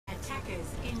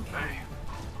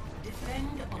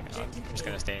I'm just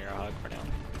gonna stay in your hog for now.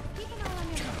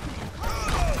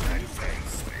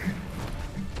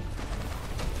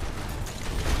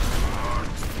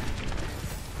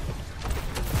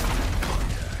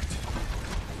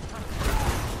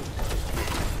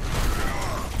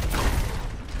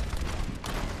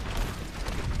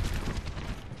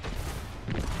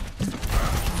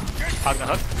 Hog the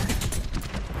hook.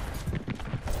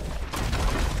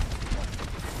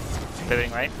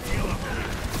 Pivoting right.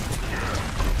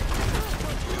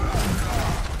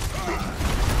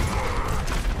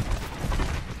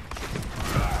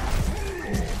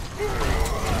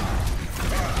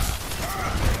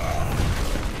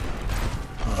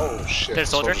 Oh shit. There's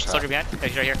a soldier behind. Yeah,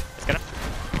 he's right here. Let's get him.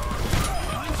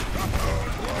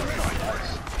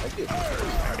 Thank you.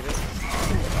 There it is.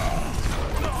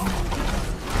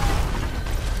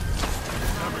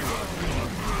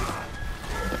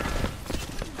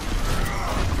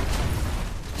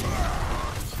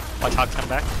 Watch Hog come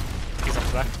back. He's on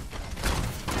the back.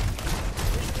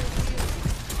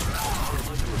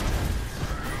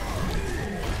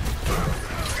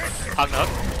 Hog the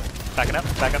hook. Backing up,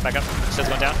 back up, back up. Shield's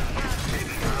going down.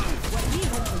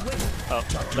 Oh,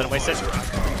 let him waste it.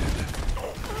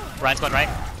 Ryan's going right.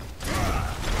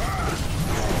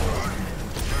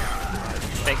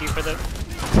 Thank you for the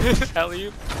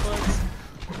alley-oop.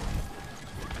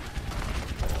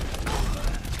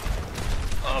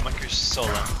 Oh, my gear's so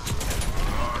low.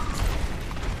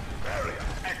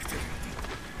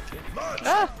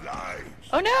 Ah!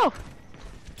 Oh no!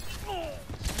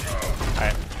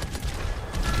 Alright.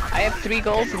 I have 3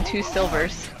 golds and 2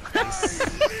 silvers.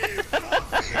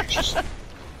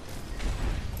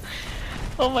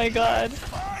 Oh my god.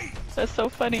 That's so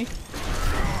funny.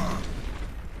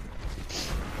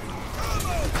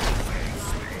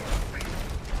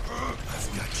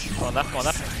 One left, one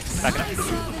left. Backing up.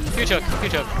 Huge hook,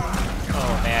 huge hook.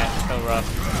 Oh man, so rough.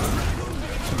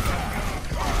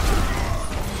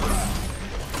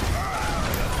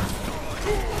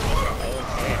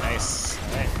 Okay, nice.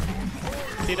 Alright.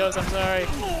 Tito's, I'm sorry.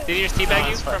 Did he just teabag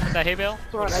you from that hay bale?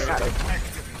 Right, I got it.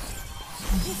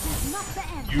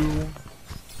 You.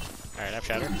 Alright, I've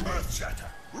shattered.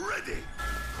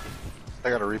 I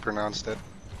got a Reaper now instead.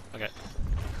 Okay.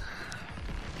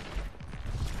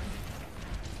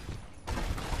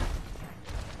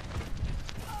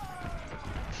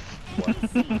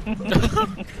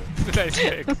 Nice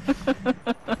pick.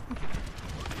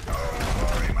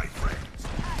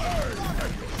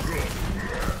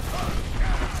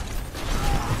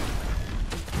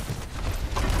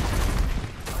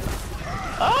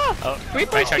 Oh,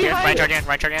 Reaper's right charge in, behind right charge in,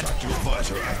 right charge in.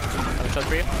 Another shot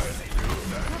for you.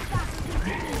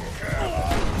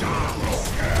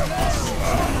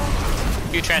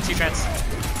 Huge trance, huge trance.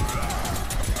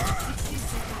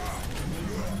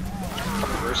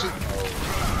 Mercy?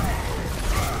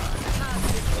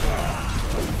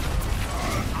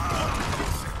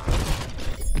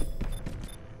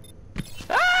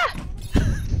 Ah!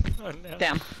 Oh no.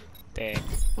 Damn. Dang.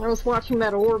 I was watching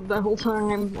that orb the whole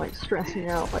time, like stressing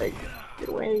out, like, get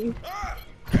away.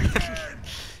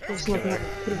 Just looking at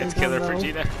It's killer for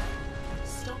Geena.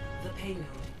 Stop the payload.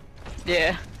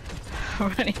 Yeah.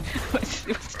 Running. It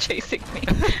was chasing me.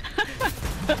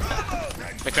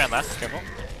 Make round left, careful.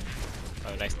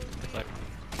 Oh, nice. Look.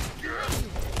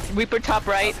 Reaper top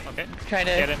right. Okay. Trying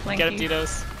to Get him, flank get him, you.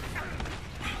 Tito's.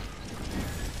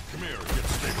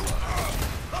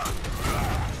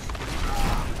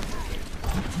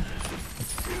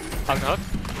 Hog the hook.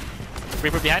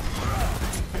 Reaper behind.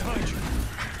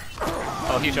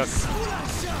 Oh, huge hook.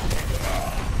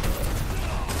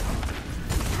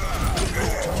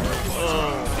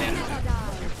 Oh, man.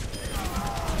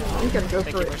 You gotta go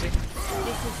Thank for you, it. Mercy.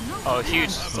 Oh, huge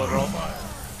sword roll.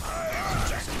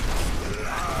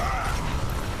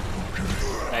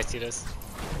 Nice, Tito's.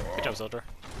 Good job, soldier.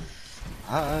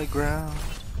 High ground.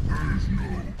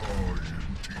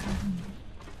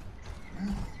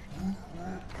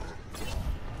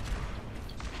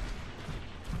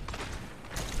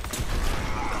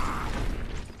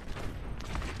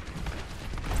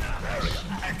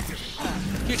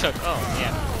 Huge hook. Oh,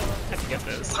 yeah. I can get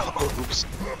this. Oh, oops.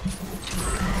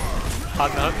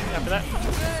 Hog the hook after that.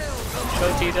 Go,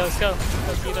 Tito's, go.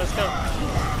 Go, Tito's, go.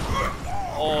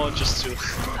 Oh, just 2.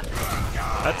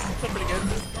 That's pretty good.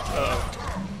 Uh-oh.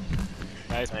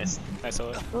 Nice, nice. Nice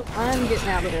solo. Oh, I'm getting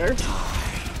out of there.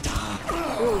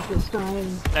 Oh, this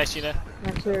time. Nice, Geena.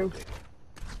 That too.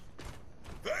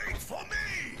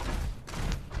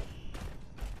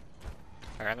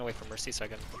 Alright, I'm gonna wait for Mercy so I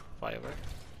can fly over.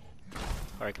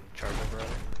 Or I can charge over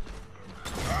rather.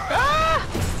 Ah!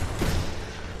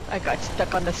 I got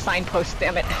stuck on the signpost,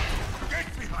 damn it.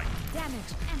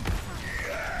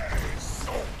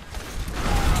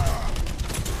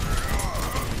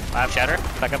 I have shatter.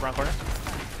 Back up around corner.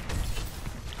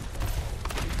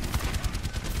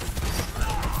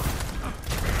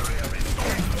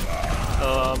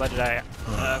 Oh, but did I?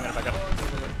 I'm gonna back up.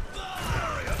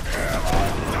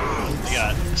 You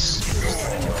got this.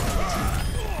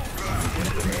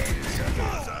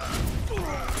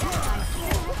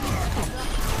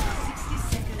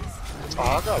 Oh,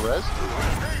 I got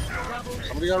rezzed.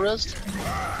 Somebody got rezzed?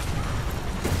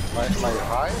 Am I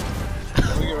high?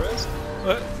 Somebody got rezzed?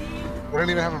 What? We don't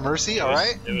even have a mercy,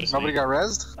 alright? Nobody me. got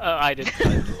rezzed? I did.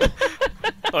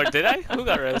 Or did I? Who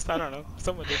got rezzed? I don't know.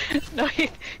 Someone did. No, he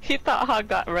thought Hog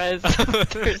got res.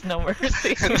 There's no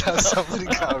mercy. Somebody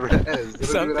got rezzed.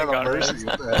 They don't even have a mercy.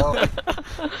 What the hell?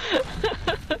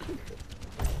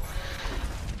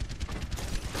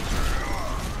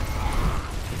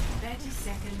 30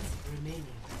 seconds remaining.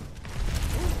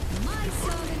 My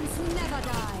servants never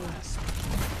die.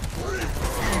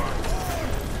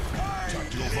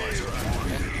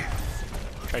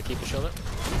 Try to keep the shield up.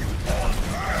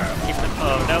 Keep the.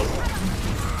 Oh no.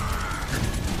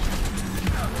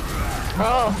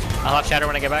 Oh, I'll have shatter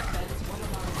when I get back.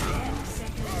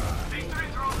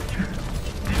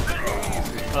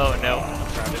 Oh no.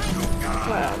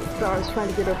 Wow, so I was trying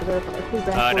to get over there, but I flew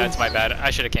back. No, it's my bad.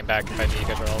 I should have came back if I knew you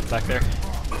guys were all back there.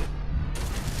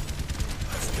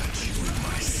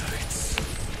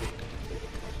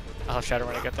 I'll have shatter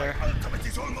when I get there.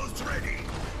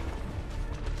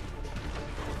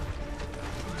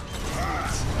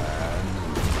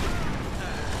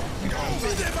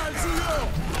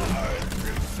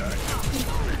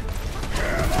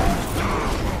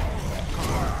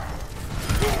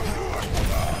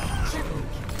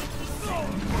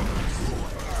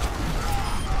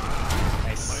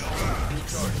 Nice.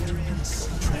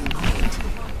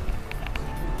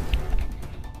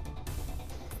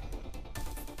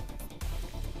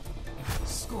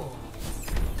 Score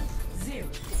 0-1.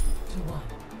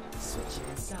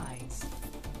 Switching sides.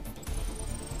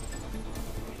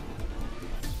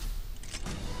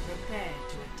 Prepare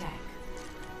to attack.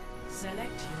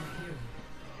 Select your hero.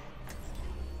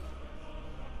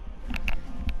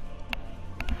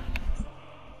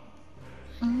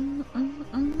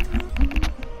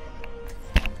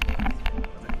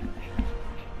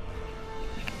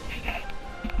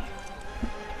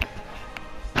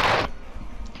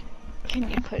 can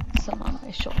you put some on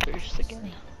my shoulders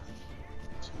again?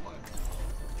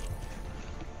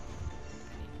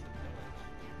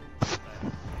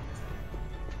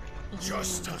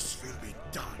 Justice will be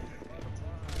done.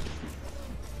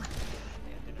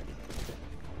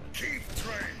 Keep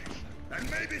training, and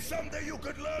maybe someday you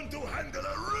could learn to handle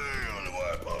a real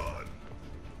weapon.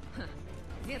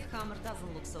 That hammer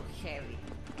doesn't look so heavy.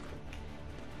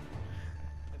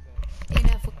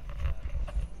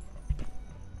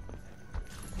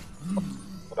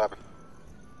 What happened?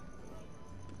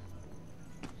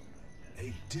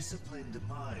 A disciplined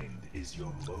mind is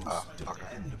your most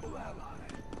dependable ally.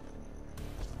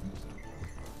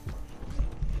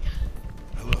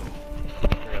 Hello.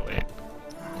 Really?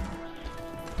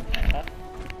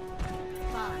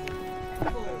 5,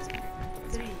 4,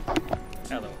 3,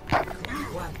 Hello.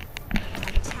 1.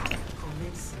 Attack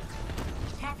commencing.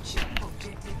 Capture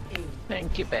objective A.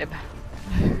 Thank you, babe.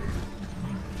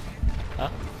 Huh?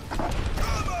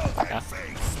 Yeah.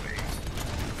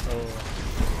 Oh.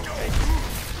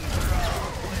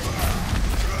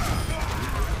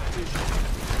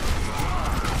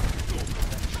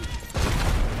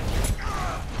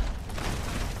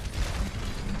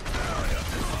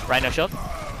 Rhino shield.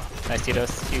 Nice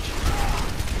Tito's, huge.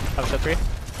 Have a shield 3.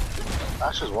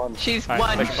 Ash is one. She's All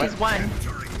right, one. push She's one. one.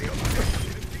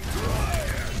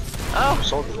 Oh,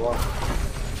 Soldier's one.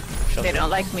 Shield they 3. don't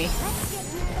like me.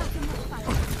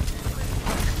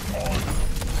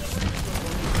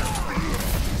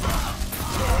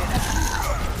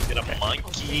 Get a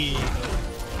monkey.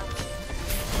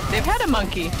 They've had a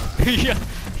monkey. Yeah,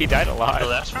 he died a lot The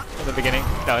last round? in the beginning.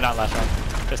 No, not last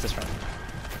round. Just this round.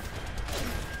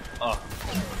 Oh,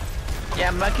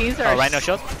 Yeah, monkeys are Rhino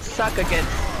shield. suck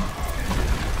against.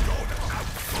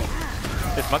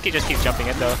 This monkey just keeps jumping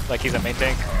in though, like he's a main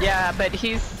tank. Yeah, but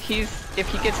he's if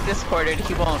he gets discorded,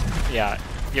 he won't. Yeah,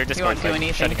 your Discord's do like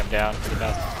anything. shutting him down pretty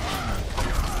fast.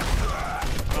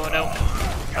 Oh no.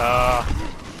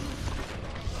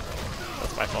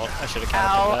 That's my fault. I should have Ow!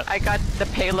 countered that. I got the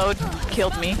payload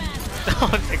killed me.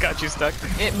 It got you stuck.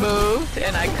 It moved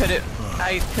and I couldn't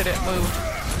move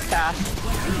fast.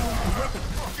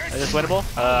 Is this winnable?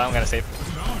 I'm gonna save.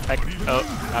 Oh,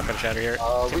 not gonna shatter here.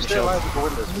 We stay alive, we can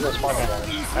win this. We got spawn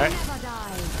advantage. Alright.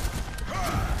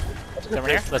 Over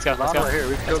here? Let's go, let's go. Right here.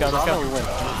 We can kill Let's go, this let's we win.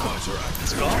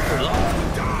 Let's go.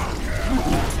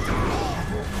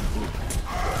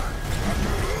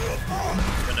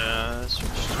 Gonna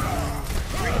switch to...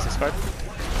 This is card.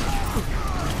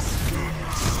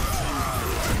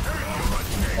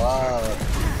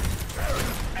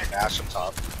 Ash up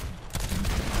top.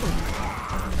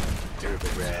 Dude,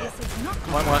 big red.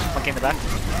 One monkey in the back.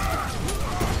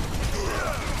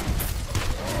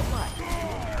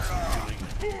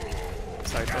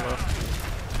 Sorry, too low.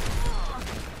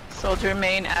 Soldier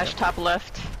main, Ash top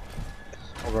left.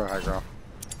 Over high ground.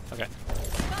 Okay.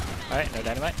 Alright, no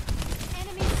dynamite.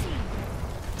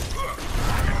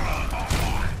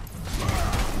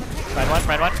 Ride one,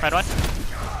 ride one, ride one.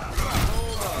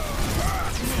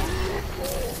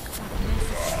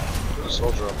 There's a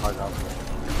soldier up high ground.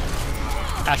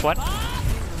 Ash one.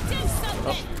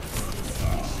 Oh.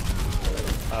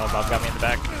 Oh, Bob got me in the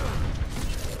back.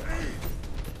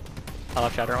 I'll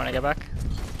have shatter when I get back.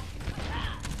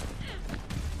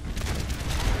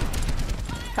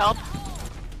 Help.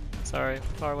 Sorry,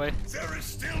 far away. There is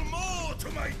still more to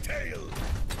my tale.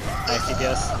 Nice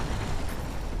DPS.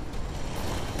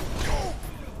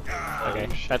 Okay,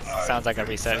 that sounds like a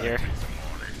reset here.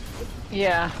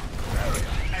 Yeah.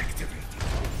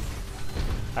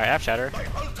 Alright, I have shatter. My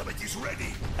ultimate is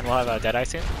ready. And we'll have a Deadeye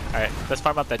soon. Alright, let's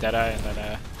farm up the Deadeye and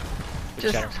then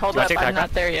Just shatter. hold Do you wanna up, take the high I'm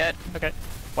not ground? there yet. Okay.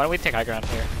 Why don't we take high ground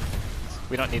here?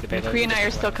 We don't need the payload. Kree and I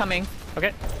are still coming.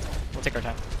 Okay. We'll take our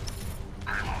time.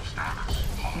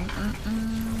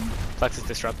 Plex is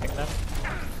disrupting them.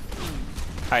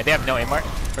 Alright, they have no aim mark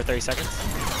for 30 seconds.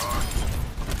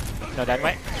 No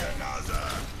dynamite.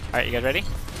 Alright, you guys ready?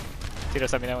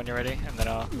 Tito's, let me know when you're ready, and then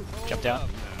I'll jump down.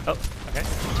 Oh, okay.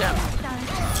 Jump.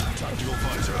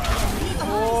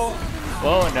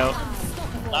 Whoa, no.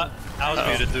 I was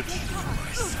muted, dude.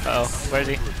 Uh-oh, where is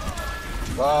he?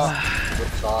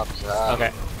 Good job, Zach.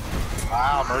 Okay.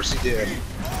 Wow, Mercy did.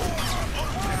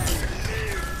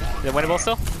 Is it winnable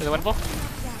still? Is it winnable?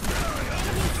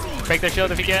 Break their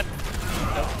shield if you can.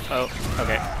 Oh, oh,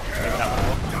 okay. Maybe not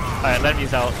winnable. Alright, let him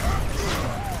use out.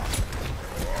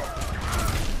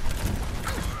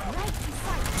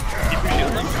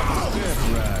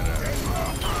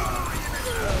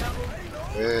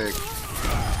 Big.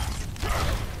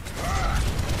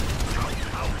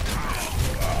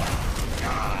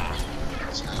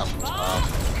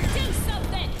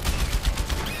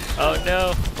 Oh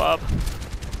no, Bob.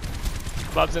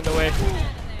 Bob's in the way.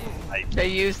 They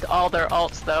used all their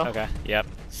ults though. Okay, yep.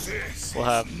 This We'll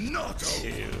have is not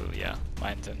two, yeah,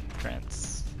 mines and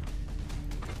trance.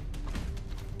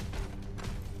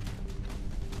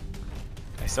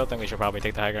 I still think we should probably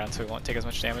take the high ground so we won't take as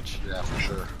much damage. Yeah, for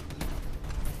sure.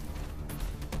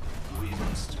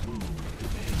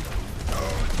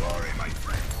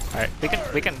 Alright,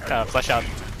 we can flesh out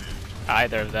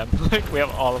either of them. We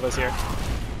have all of us here.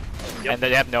 Yep. And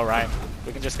they have no rhyme.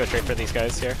 We can just go straight for these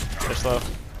guys here. They're slow.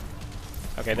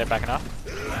 Okay, they're backing off.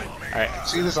 Alright.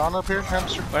 See this on up here,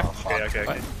 hamster? Where? Oh, fuck. Okay.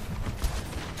 What?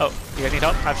 Oh, you guys need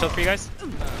help? I have shield for you guys?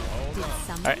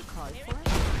 Alright.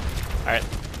 Alright.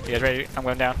 You guys ready? I'm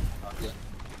going down.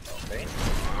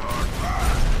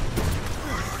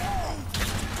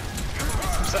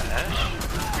 What's that, Ash?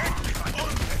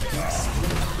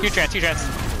 Huge trance.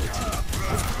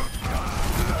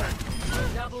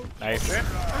 Nice.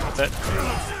 That's it.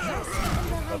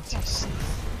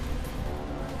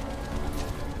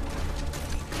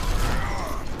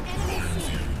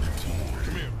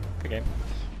 Good game.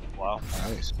 Wow.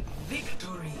 Nice.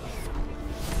 Victory.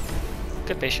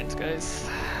 Good patience, guys.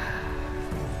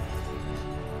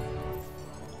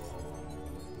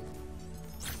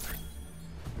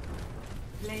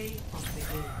 Play of the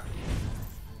game.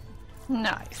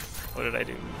 Nice. What did I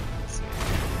do? Let's see.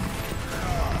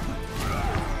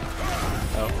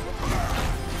 Oh.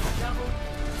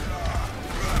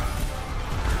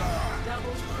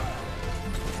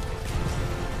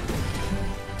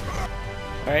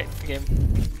 Alright, game.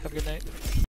 Have a good night.